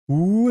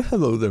Ooh,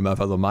 hello there, my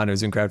fellow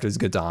miners and crafters.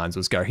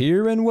 GoodTimesWithScar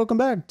here, and welcome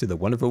back to the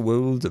wonderful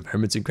world of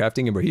hermits and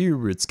crafting. And we're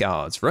here at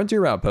Scar's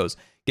Frontier Outpost,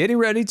 getting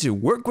ready to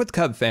work with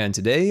CubFan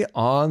today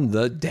on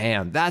the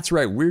dam. That's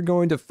right, we're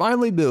going to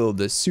finally build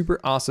the super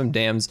awesome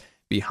dams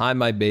behind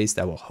my base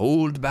that will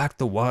hold back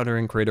the water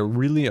and create a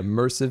really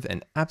immersive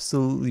and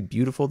absolutely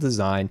beautiful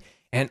design.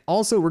 And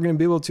also, we're going to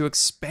be able to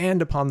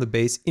expand upon the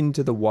base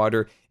into the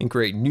water and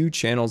create new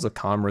channels of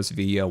commerce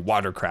via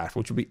watercraft,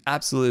 which will be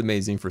absolutely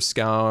amazing for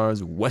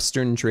Scar's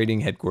Western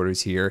trading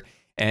headquarters here.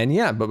 And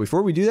yeah, but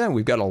before we do that,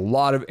 we've got a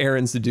lot of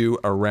errands to do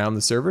around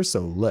the server, so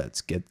let's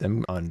get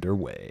them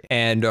underway.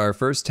 And our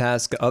first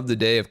task of the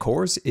day, of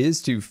course,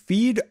 is to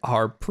feed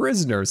our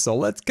prisoners. So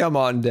let's come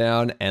on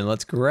down and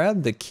let's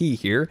grab the key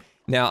here.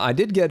 Now, I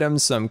did get him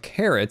some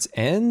carrots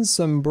and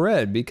some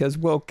bread because,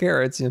 well,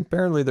 carrots,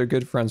 apparently they're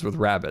good friends with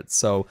rabbits.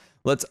 So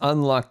let's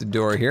unlock the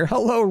door here.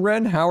 Hello,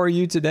 Ren. How are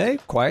you today?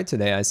 Quiet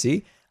today, I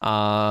see.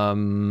 I'll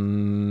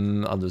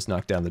just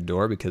knock down the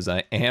door because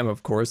I am,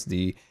 of course,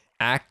 the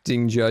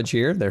acting judge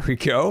here. There we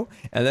go.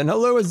 And then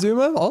hello,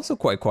 Azuma. Also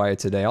quite quiet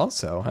today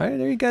also. All right,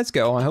 there you guys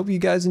go. I hope you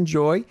guys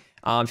enjoy.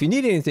 If you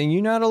need anything, you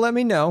know how to let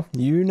me know.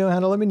 You know how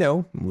to let me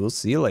know. We'll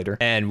see you later.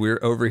 And we're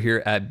over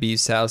here at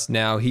Beef's house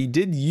now. He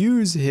did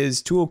use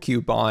his tool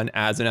coupon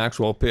as an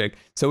actual pick,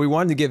 so we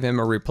wanted to give him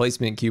a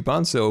replacement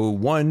coupon. So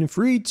one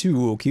free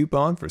tool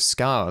coupon for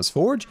Scar's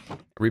Forge,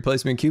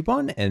 replacement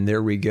coupon, and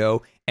there we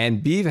go.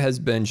 And Beef has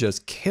been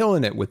just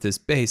killing it with this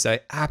base. I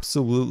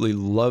absolutely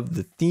love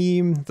the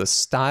theme, the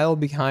style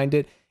behind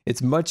it.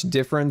 It's much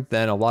different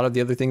than a lot of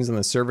the other things on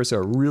the server, so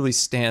it really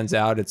stands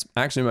out. It's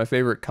actually my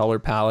favorite color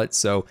palette,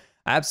 so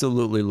I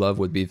absolutely love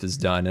what Beef has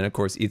done. And of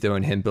course, Etho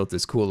and him built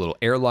this cool little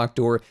airlock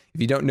door. If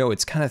you don't know,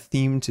 it's kind of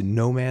themed to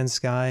No Man's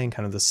Sky and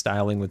kind of the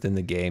styling within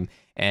the game.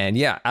 And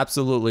yeah,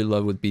 absolutely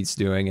love what Beef's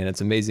doing, and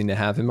it's amazing to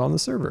have him on the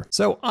server.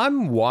 So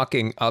I'm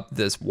walking up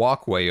this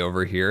walkway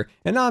over here,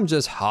 and I'm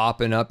just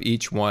hopping up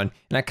each one,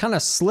 and I kind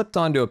of slipped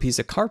onto a piece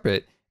of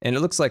carpet, and it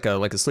looks like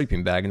a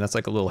sleeping bag, and that's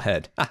like a little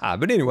head. Haha,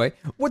 but anyway,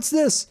 what's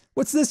this?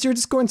 What's this? You're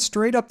just going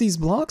straight up these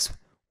blocks?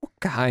 What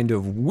kind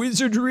of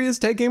wizardry is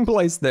taking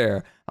place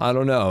there? I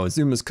don't know.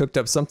 Zuma's cooked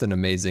up something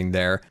amazing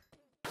there.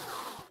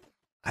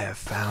 I have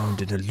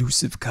found an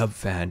elusive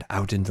CubFan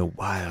out in the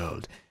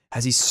wild.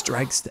 As he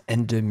strikes the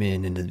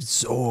Endermen and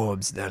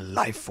absorbs their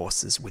life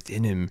forces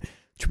within him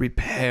to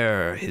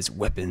repair his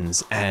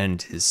weapons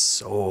and his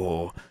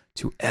soul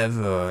to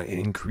ever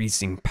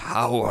increasing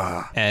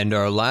power. And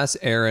our last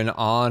errand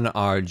on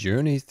our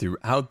journey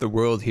throughout the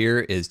world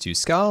here is to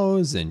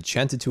Scar's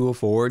Enchanted Tool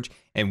Forge.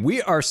 And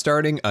we are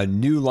starting a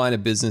new line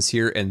of business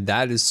here, and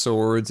that is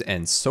swords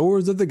and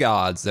swords of the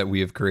gods that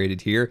we have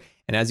created here.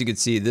 And as you can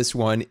see, this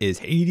one is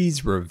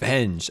Hades'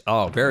 Revenge.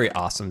 Oh, very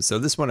awesome. So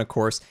this one, of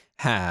course,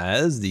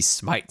 has the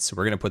smite. So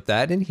we're going to put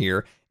that in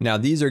here. Now,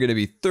 these are going to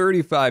be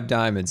 35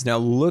 diamonds. Now,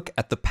 look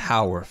at the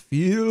power.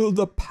 Feel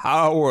the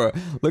power.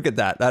 Look at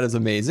that. That is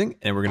amazing.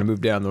 And we're going to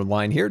move down the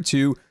line here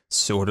to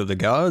Sword of the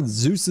Gods,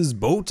 Zeus's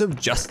Bolt of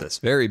Justice.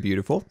 Very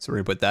beautiful. So we're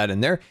going to put that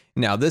in there.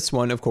 Now, this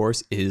one, of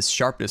course, is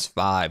Sharpness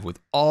 5 with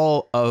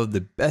all of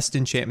the best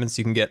enchantments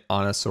you can get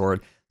on a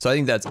sword. So I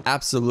think that's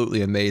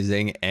absolutely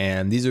amazing.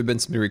 And these have been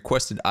some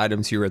requested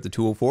items here at the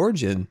Tool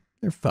Forge, and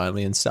they're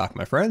finally in stock,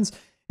 my friends.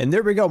 And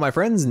there we go, my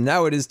friends.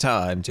 Now it is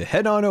time to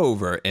head on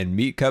over and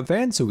meet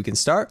CubFan so we can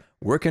start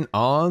working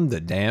on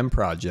the dam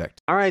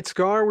project. All right,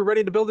 Scar, we're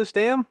ready to build this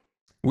dam?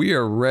 We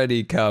are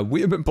ready, Cub.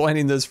 We have been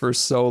planning this for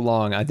so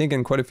long. I think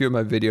in quite a few of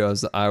my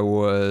videos, I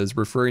was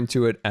referring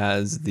to it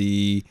as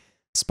the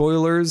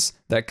spoilers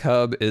that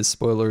Cub is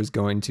spoilers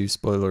going to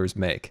spoilers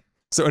make.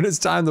 So it is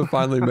time to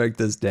finally make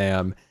this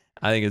dam.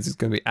 I think it's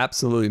going to be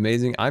absolutely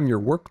amazing. I'm your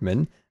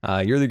workman.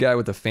 You're the guy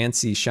with the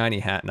fancy shiny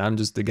hat, and I'm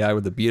just the guy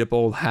with the beat up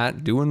old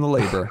hat doing the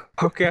labor.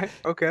 Okay.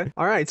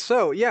 All right,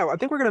 so yeah, I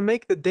think we're going to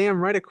make the dam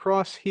right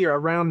across here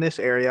around this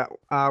area.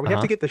 We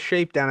have to get the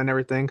shape down and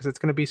everything because it's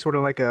going to be sort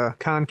of like a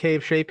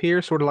concave shape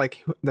here, sort of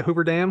like the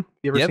Hoover Dam.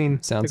 You ever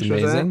seen sounds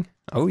pictures of amazing.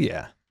 that? Oh,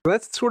 yeah. So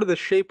that's sort of the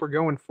shape we're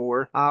going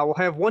for. We'll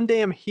have one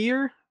dam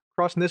here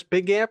crossing this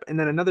big gap, and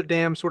then another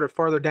dam sort of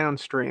farther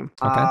downstream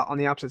on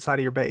the opposite side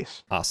of your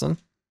base. Awesome.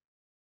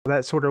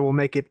 That sort of will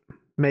make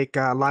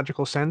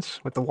logical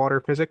sense with the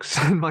water physics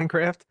in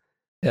Minecraft.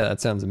 Yeah,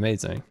 that sounds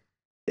amazing.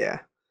 Yeah.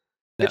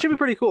 It should be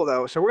pretty cool,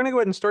 though. So we're going to go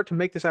ahead and start to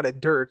make this out of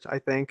dirt, I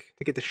think,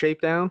 to get the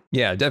shape down.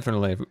 Yeah,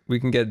 definitely. If we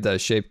can get the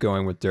shape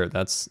going with dirt,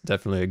 that's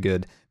definitely a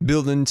good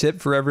building tip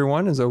for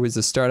everyone, is always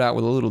to start out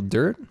with a little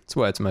dirt. That's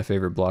why it's my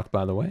favorite block,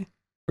 by the way.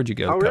 Where'd you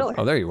go? Oh, really?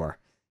 Oh, there you are.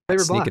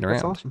 Favorite block. Sneaking around.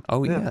 That's awesome.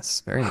 Oh, yeah.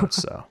 Yes, very much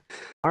so.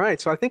 All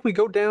right, so I think we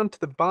go down to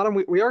the bottom.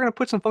 We are going to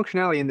put some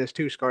functionality in this,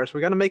 too, Scar. So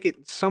we got to make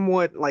it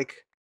somewhat,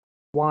 like,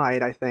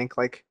 wide, I think.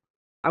 Like,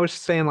 I was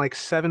saying like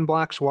 7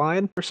 blocks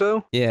wide or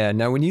so. Yeah,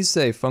 now when you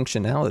say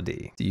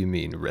functionality, do you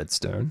mean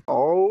redstone?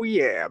 Oh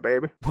yeah,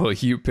 baby. Well,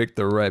 you picked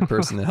the right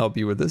person to help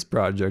you with this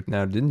project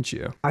now, didn't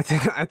you? I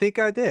think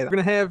I did. We're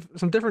gonna have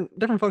some different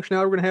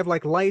functionality. We're gonna have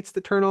like lights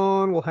that turn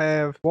on. We'll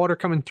have water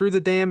coming through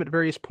the dam at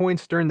various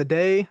points during the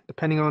day,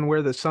 depending on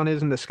where the sun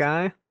is in the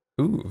sky.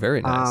 Ooh,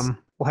 very nice.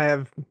 We'll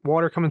have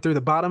water coming through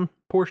the bottom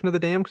portion of the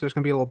dam because there's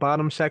going to be a little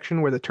bottom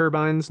section where the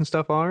turbines and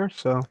stuff are.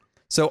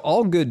 So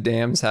all good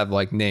dams have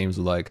like names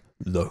like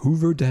the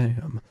Hoover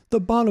Dam, the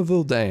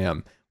Bonneville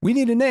Dam. We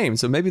need a name,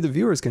 so maybe the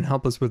viewers can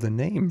help us with a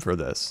name for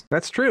this.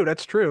 That's true.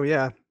 That's true.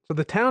 Yeah. So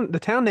the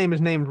town name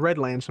is named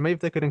Redlands. So maybe if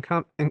they could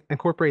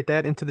incorporate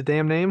that into the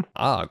dam name.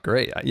 Ah,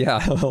 great. Yeah.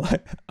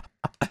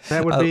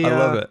 That would be. I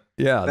love it.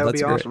 Yeah, that would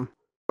be great. awesome.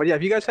 But yeah,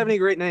 if you guys have any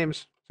great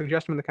names,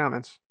 suggest them in the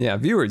comments. Yeah,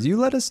 viewers, you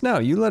let us know.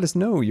 You let us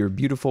know your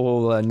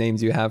beautiful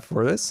names you have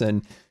for this,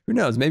 and who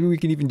knows? Maybe we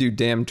can even do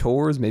dam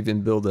tours. Maybe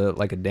even build a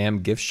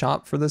dam gift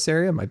shop for this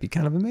area. Might be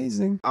kind of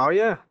amazing. Oh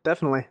yeah,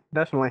 definitely.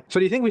 So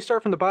do you think we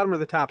start from the bottom or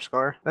the top,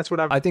 Scar? That's what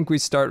I think we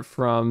start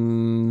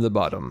from the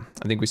bottom.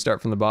 I think we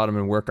start from the bottom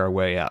and work our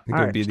way out. I think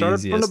it would be the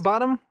easiest. Start from the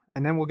bottom,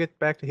 and then we'll get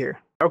back to here.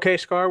 Okay,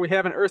 Scar, we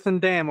have an earthen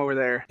dam over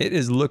there. It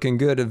is looking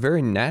good. A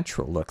very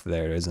natural look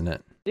there, isn't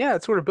it? Yeah,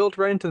 it's sort of built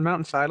right into the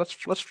mountainside.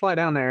 Let's fly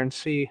down there and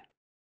take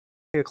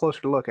a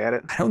closer look at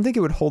it. I don't think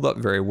it would hold up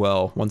very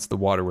well once the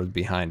water was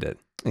behind it.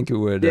 I think it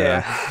would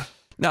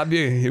not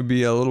be. It would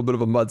be a little bit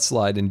of a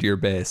mudslide into your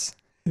base.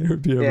 It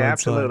would be a mudslide.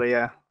 Absolutely.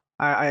 Yeah,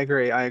 I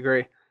agree.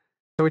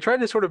 So we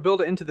tried to sort of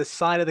build it into the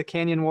side of the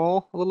canyon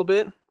wall a little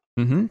bit.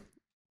 Mm-hmm.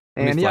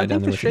 And yeah, I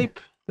think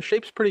the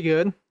shape's pretty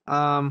good.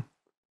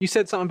 You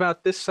said something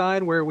about this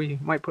side where we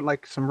might put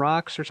like some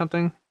rocks or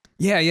something.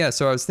 Yeah.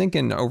 So I was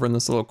thinking over in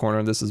this little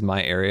corner, this is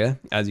my area.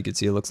 As you can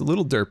see, it looks a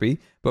little derpy,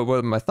 but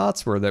what my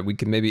thoughts were that we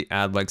could maybe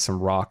add like some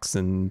rocks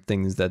and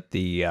things that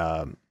the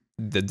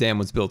dam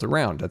was built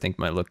around. I think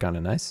might look kind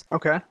of nice.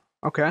 Okay.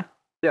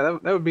 Yeah,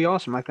 that would be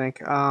awesome, I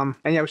think. And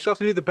yeah, we still have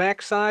to do the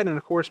back side and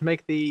of course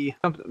make this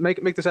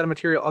out of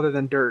material other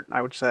than dirt,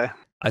 I would say.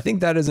 I think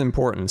that is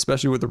important,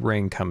 especially with the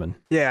rain coming.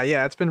 Yeah,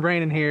 it's been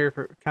raining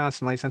here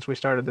constantly since we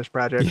started this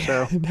project.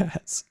 Yeah, so it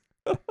has.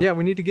 Yeah,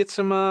 we need to get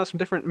some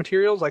different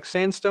materials like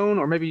sandstone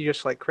or maybe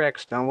just like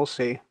crackstone. We'll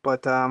see.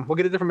 But we'll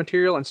get a different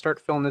material and start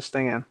filling this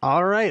thing in.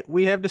 All right,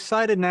 we have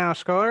decided now,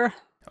 Scar.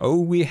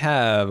 We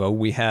have,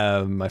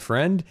 my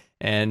friend.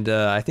 And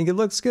I think it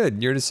looks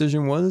good. Your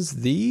decision was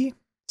the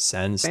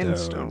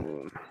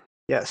sandstone.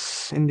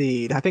 Yes,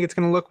 indeed. I think it's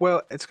going to look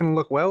well. It's going to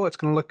look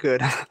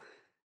good. It's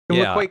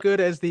going to look quite good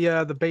as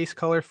the base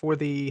color for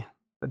the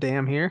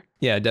dam here.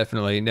 Yeah,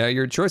 definitely. Now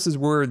your choices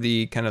were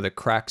the kind of the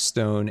crack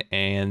stone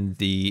and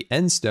the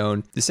end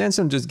stone. The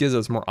sandstone just gives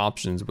us more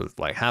options with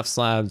like half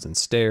slabs and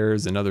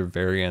stairs and other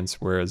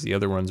variants, whereas the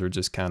other ones were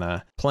just kind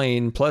of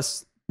plain.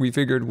 Plus, we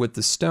figured with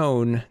the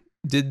stone,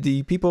 did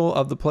the people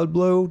of the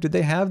Pueblo, did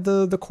they have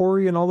the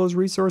quarry and all those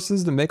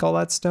resources to make all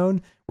that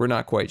stone? We're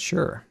not quite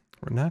sure.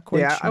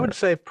 Yeah, I would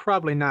say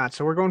probably not.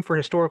 So we're going for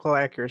historical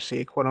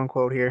accuracy, quote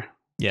unquote, here.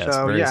 Yes,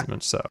 so, very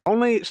much so.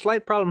 Only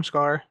slight problem,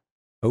 Scar.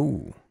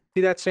 Oh.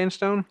 See that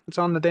sandstone that's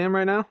on the dam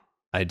right now?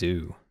 I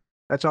do.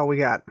 That's all we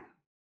got.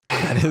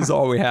 That is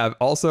all we have.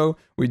 Also,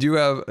 we do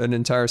have an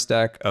entire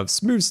stack of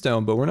smooth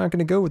stone, but we're not going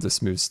to go with the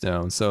smooth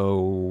stone.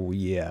 So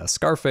yeah,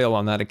 Scar fail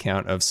on that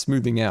account of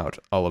smoothing out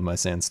all of my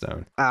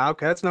sandstone.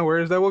 Okay, that's no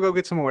worries though. We'll go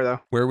get some more though.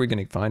 Where are we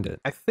going to find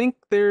it? I think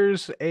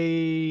there's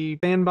a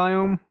sand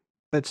biome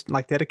that's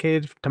like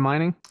dedicated to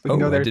mining. We can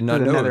go there. I did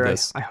not know of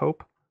this. I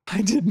hope.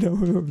 I didn't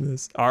know of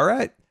this. All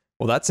right.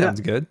 Well, that sounds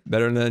good.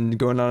 Better than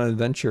going on an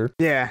adventure.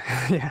 Yeah.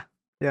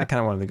 I kind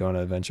of wanted to go on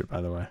an adventure, by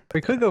the way.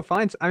 We could go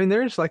find. I mean,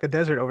 there's like a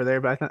desert over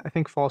there, but I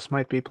think False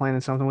might be planning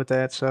something with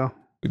that. So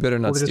we better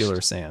not steal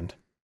her sand.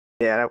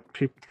 Yeah,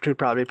 she'd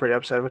probably be pretty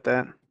upset with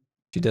that.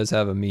 She does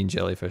have a mean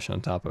jellyfish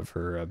on top of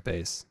her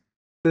base.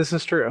 This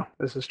is true.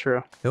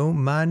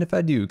 Don't mind if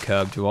I do,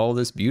 Cub, to all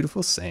this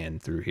beautiful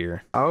sand through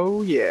here.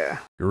 Oh, yeah.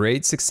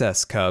 Great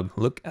success, Cub.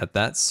 Look at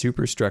that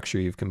super structure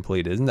you've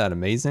completed. Isn't that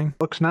amazing?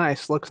 Looks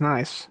nice.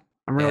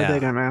 I'm really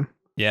digging it, man.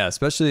 Yeah,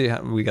 especially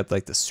how we got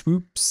like the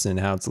swoops and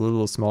how it's a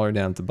little smaller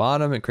down at the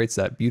bottom. It creates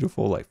that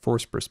beautiful like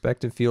forced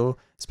perspective feel,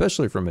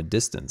 especially from a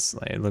distance.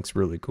 Like it looks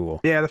really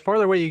cool. Yeah, the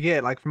farther away you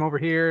get, like from over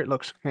here, it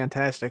looks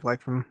fantastic.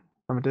 Like from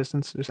a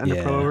distance, just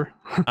ender pearl over.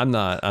 I'm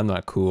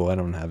not cool. I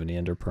don't have any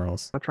ender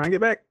pearls. I'll try and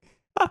get back.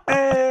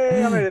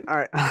 Hey, I made it. All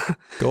right.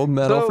 Gold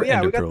medal for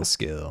ender pearl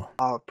skill.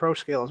 Oh, pro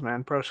skills,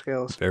 man. Pro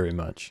skills. Very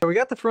much. So we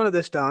got the front of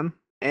this done,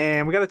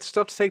 and we got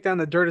stuff to take down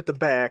the dirt at the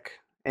back.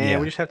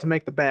 And we just have to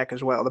make the back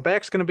as well. The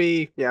back's going to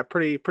be,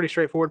 pretty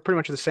straightforward. Pretty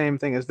much the same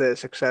thing as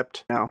this,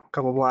 except, a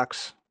couple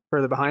blocks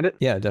further behind it.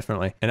 Yeah,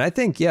 definitely. And I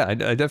think, I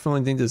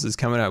definitely think this is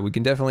coming out. We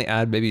can definitely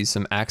add maybe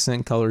some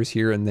accent colors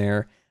here and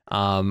there.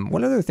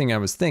 One other thing I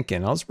was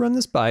thinking, I'll just run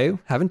this by you.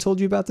 Haven't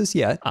told you about this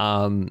yet.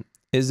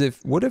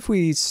 What if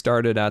we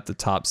started at the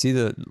top? See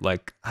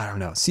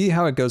see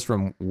how it goes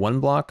from one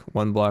block,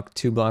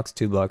 2 blocks,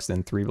 2 blocks,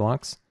 then 3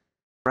 blocks?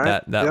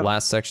 Right. That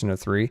last section of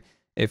 3.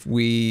 If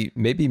we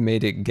maybe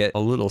made it get a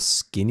little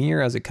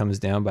skinnier as it comes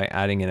down by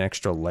adding an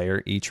extra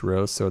layer each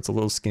row, so it's a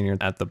little skinnier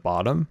at the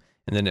bottom,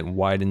 and then it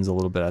widens a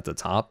little bit at the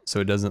top, so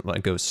it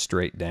doesn't go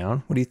straight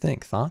down. What do you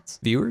think? Thoughts?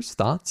 Viewers,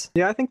 thoughts?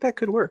 Yeah, I think that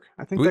could work.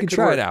 We can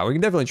try it out. We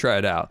can definitely try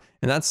it out.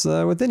 And that's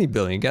with any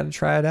building. You got to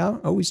try it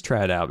out. Always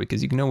try it out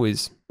because you can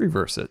always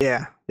reverse it.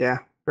 Yeah.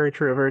 Very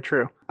true. Very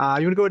true. You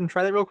want to go ahead and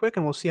try that real quick,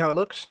 and we'll see how it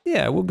looks?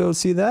 Yeah, we'll go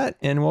see that,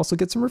 and we'll also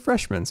get some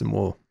refreshments, and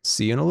we'll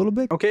see you in a little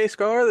bit. Okay,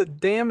 Scar, the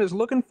dam is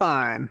looking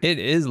fine. It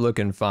is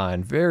looking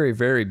fine. Very,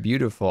 very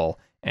beautiful.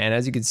 And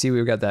as you can see,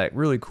 we've got that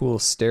really cool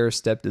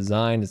stair-step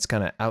design. It's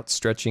kind of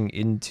outstretching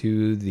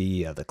into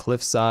the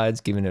cliff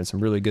sides, giving it some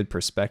really good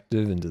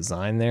perspective and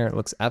design there. It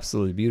looks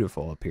absolutely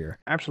beautiful up here.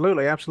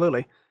 Absolutely, absolutely.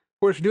 Of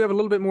course, we do have a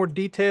little bit more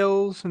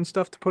details and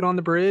stuff to put on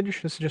the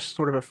bridge. This is just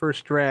sort of a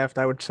first draft,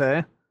 I would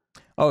say.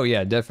 Oh,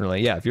 yeah,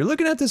 definitely. Yeah, if you're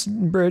looking at this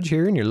bridge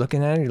here and you're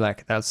looking at it, you're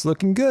like, that's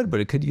looking good, but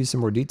it could use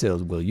some more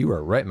details. Well, you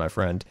are right, my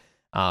friend.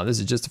 This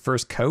is just the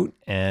first coat,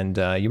 and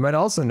you might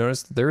also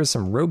notice that there is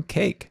some rogue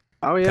cake.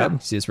 Oh, yeah. Come,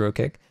 see this rogue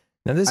cake?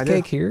 Now, this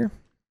cake here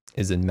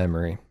is in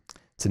memory.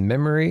 It's in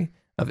memory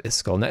of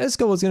Iskall. Now,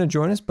 Iskall was going to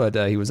join us, but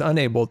he was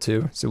unable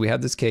to, so we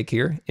have this cake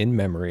here in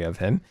memory of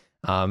him.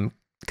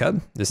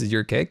 Cub, this is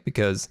your cake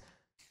because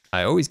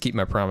I always keep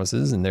my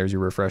promises, and there's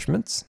your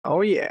refreshments.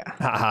 Oh, yeah.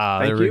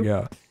 Haha, there we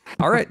go.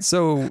 All right,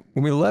 so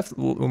when we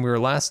were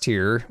last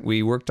here,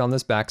 we worked on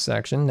this back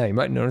section. Now, you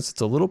might notice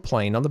it's a little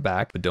plain on the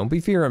back, but don't be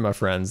fearing, my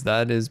friends.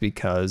 That is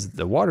because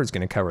the water's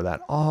going to cover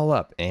that all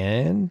up,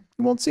 and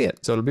you won't see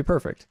it, so it'll be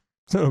perfect.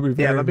 So it'll be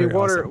there'll be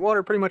awesome.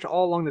 water pretty much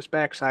all along this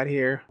back side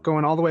here,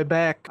 going all the way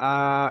back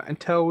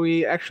until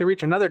we actually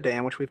reach another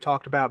dam, which we've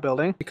talked about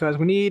building, because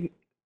we need,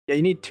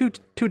 you need two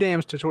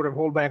dams to sort of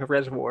hold back a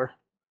reservoir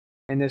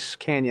in this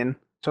canyon.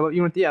 So let's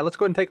go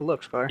ahead and take a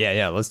look, Scar.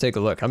 Yeah, let's take a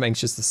look. I'm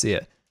anxious to see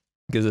it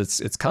because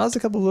it's caused a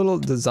couple little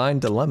design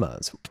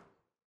dilemmas,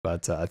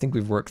 but I think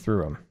we've worked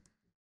through them.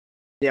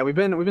 Yeah, we've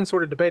been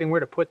sort of debating where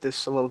to put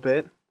this a little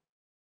bit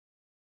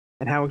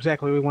and how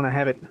exactly we want to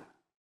have it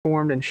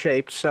formed and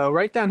shaped. So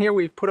right down here,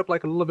 we've put up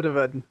like a little bit of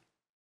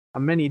a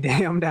mini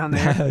dam down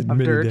there of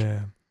dirt.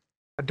 Dam.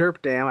 A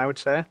derp dam, I would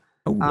say.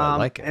 Oh, I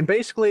like it. And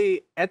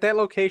basically, at that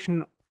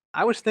location,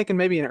 I was thinking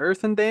maybe an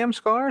earthen dam,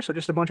 Scar, so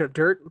just a bunch of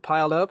dirt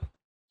piled up,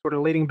 sort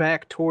of leading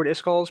back toward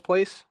Iskall's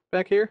place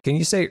back here. Can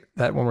you say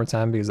that one more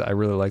time, because I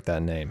really like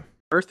that name?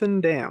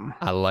 Earthen Dam.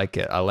 I like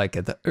it. I like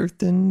it. The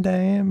Earthen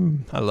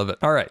Dam. I love it.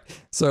 All right.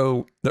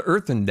 So the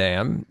Earthen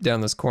Dam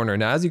down this corner.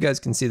 Now, as you guys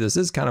can see, this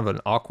is kind of an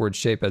awkward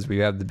shape as we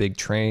have the big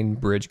train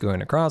bridge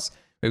going across.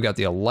 We've got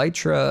the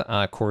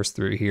elytra course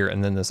through here,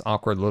 and then this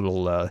awkward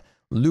little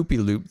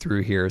loopy-loop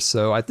through here.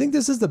 So I think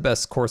this is the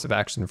best course of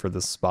action for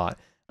this spot.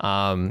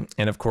 And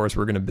of course,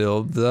 we're going to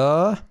build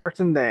the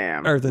Earthen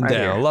Dam. Earthen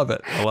Dam. I love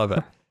it. I love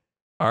it.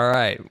 All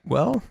right.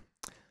 Well,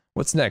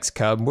 what's next,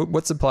 Cub?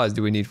 What supplies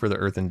do we need for the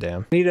Earthen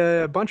Dam? We need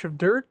a bunch of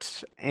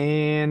dirt,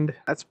 and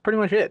that's pretty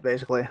much it,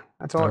 basically.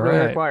 That's all it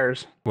really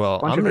requires. Well,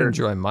 I'm going to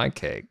enjoy my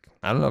cake.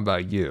 I don't know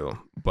about you,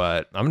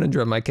 but I'm going to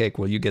enjoy my cake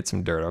while you get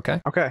some dirt,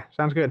 okay? Okay,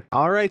 sounds good.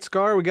 All right,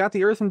 Scar, we got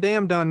the Earthen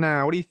Dam done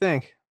now. What do you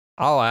think?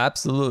 Oh, I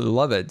absolutely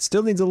love it.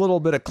 Still needs a little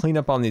bit of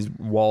cleanup on these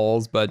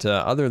walls, but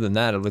other than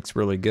that, it looks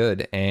really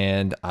good.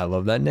 And I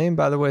love that name,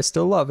 by the way.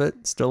 Still love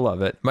it. Still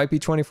love it. Might be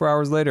 24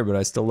 hours later, but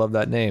I still love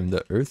that name,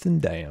 the Earthen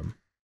Dam.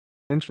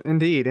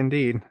 Indeed,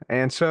 indeed.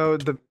 And so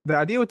the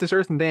idea with this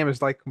Earthen Dam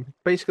is like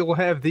basically we'll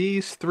have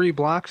these 3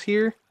 blocks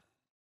here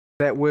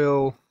that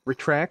will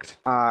retract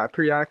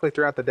periodically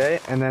throughout the day,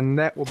 and then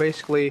that will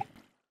basically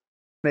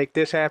make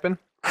this happen.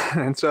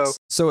 And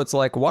so it's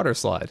like water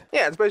slide.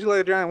 Yeah, it's basically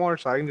like a giant water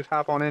slide. You can just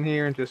hop on in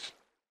here and just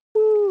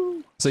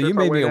so you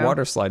made me a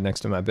water slide next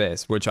to my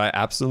base, which I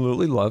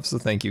absolutely love, so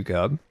thank you,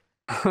 Cub.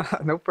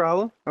 No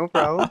problem. No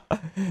problem.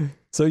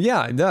 So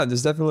yeah, no,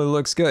 this definitely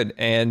looks good.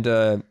 And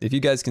if you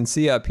guys can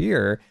see up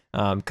here,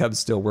 Cub's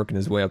still working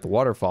his way up the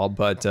waterfall,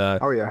 but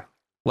oh yeah.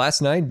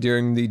 Last night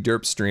during the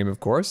derp stream,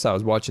 of course, I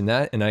was watching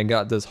that and I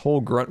got this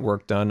whole grunt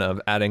work done of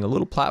adding a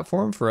little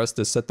platform for us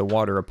to set the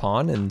water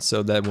upon, and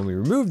so that when we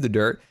remove the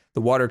dirt, the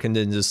water can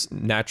then just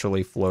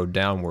naturally flow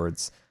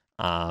downwards.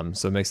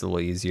 So it makes it a little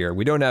easier.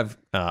 We don't have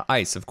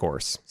ice, of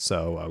course,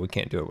 so we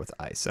can't do it with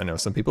ice. I know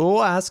some people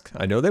will ask.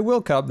 I know they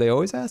will, Cub. They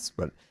always ask,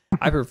 but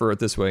I prefer it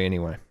this way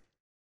anyway.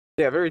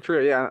 Yeah, very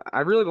true. Yeah, I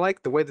really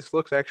like the way this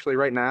looks actually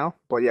right now.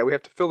 But yeah, we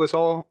have to fill this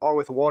all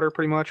with water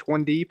pretty much,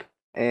 1 deep,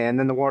 and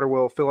then the water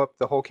will fill up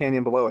the whole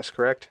canyon below us,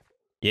 correct?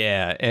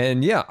 Yeah,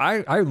 and yeah,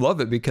 I love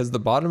it because the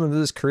bottom of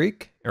this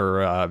creek,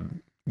 or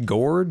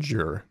gorge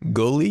or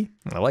gully,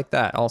 I like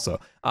that also,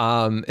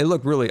 it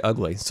looked really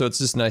ugly, so it's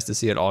just nice to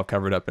see it all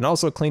covered up, and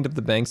also cleaned up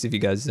the banks. If you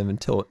guys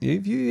haven't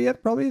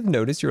probably have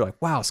noticed, you're like,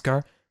 wow,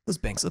 Scar, those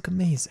banks look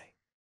amazing.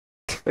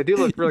 They do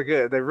look really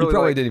good. They really you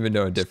probably didn't even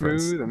know a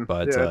difference,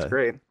 but yeah, that's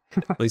great.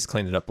 At least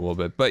cleaned it up a little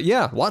bit. But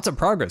yeah, lots of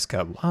progress,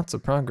 Cub, lots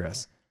of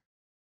progress.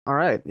 All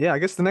right, yeah, I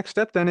guess the next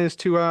step then is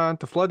to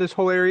flood this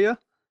whole area.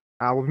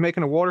 We'll be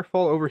making a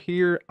waterfall over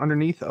here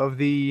underneath of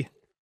the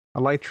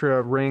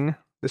elytra ring.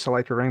 This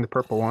elytra ring, the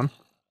purple one.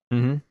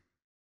 Mm-hmm.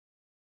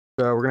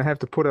 So we're gonna have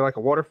to put like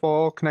a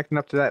waterfall connecting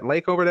up to that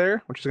lake over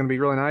there, which is gonna be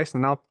really nice.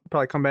 And I'll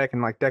probably come back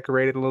and like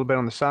decorate it a little bit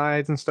on the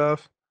sides and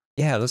stuff.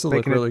 Yeah, this will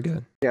look really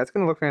good. Yeah, it's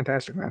gonna look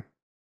fantastic, man.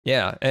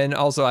 Yeah, and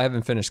also I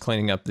haven't finished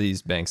cleaning up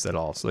these banks at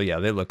all. So yeah,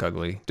 they look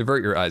ugly.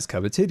 Divert your eyes,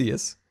 Cub. It's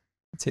hideous.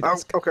 It's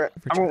hideous. Oh, okay.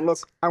 I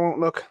won't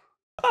look.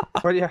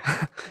 But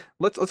yeah,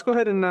 let's go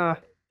ahead and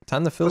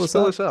Time to fill Let's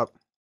fill this up.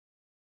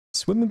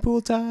 Swimming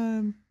pool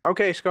time.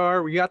 Okay,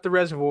 Scar, we got the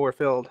reservoir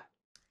filled.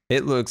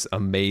 It looks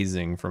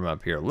amazing from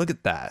up here. Look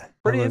at that.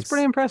 It's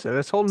pretty impressive.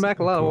 It's holding back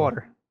a lot of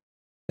water.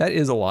 That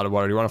is a lot of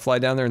water. Do you want to fly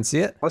down there and see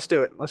it? Let's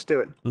do it. Let's do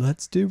it.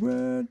 Let's do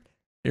it.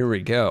 Here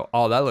we go.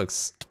 Oh, that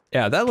looks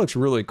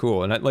really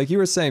cool. And like you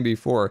were saying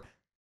before,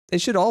 they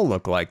should all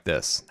look like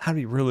this. That'd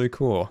be really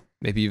cool.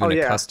 Maybe even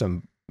a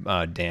custom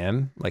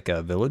dam, like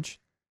a village.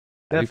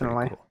 That'd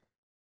Definitely. Cool.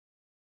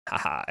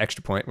 Haha,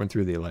 extra point went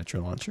through the electro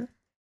launcher.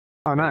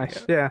 Oh,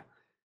 nice. Yeah.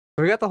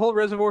 We got the whole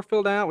reservoir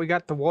filled out. We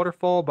got the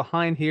waterfall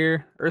behind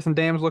here. Earthen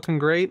dam's looking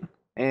great.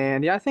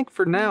 And yeah, I think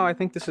for now, I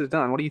think this is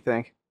done. What do you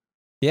think?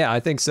 Yeah, I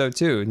think so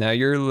too. Now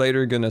you're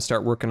later going to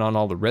start working on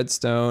all the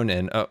redstone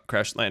and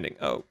crash landing.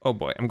 Oh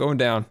boy, I'm going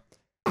down.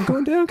 I'm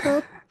going down,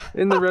 Cub.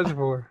 In the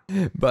reservoir.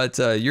 But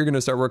you're going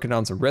to start working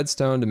on some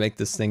redstone to make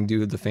this thing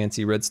do the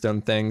fancy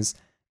redstone things.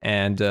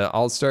 And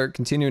I'll start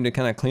continuing to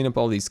kind of clean up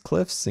all these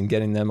cliffs and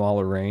getting them all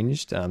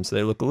arranged so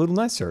they look a little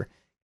nicer.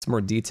 Some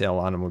more detail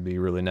on them would be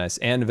really nice.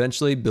 And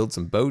eventually build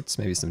some boats,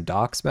 maybe some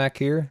docks back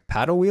here.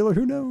 Paddle wheeler,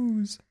 who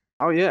knows?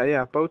 Oh,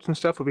 yeah. Boats and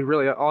stuff would be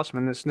really awesome.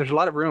 And there's a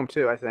lot of room,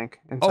 too, I think.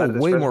 Oh,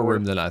 way more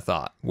room than I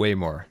thought. Way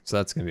more. So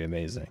that's going to be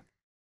amazing.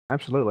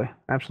 Absolutely.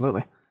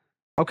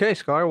 Okay,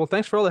 Scar. Well,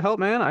 thanks for all the help,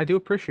 man. I do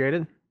appreciate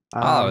it.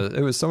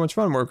 It was so much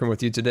fun working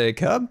with you today,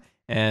 Cub.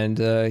 And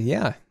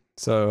yeah,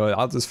 so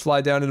I'll just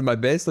fly down into my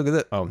base. Look at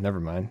that. Oh,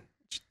 never mind.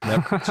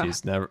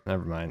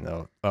 Never mind.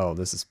 Oh,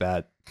 this is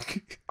bad.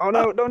 Oh,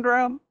 no, don't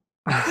drown.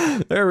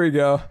 There we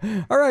go.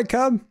 All right,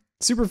 Cub.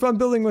 Super fun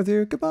building with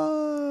you.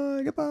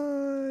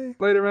 Goodbye.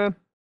 Later, man.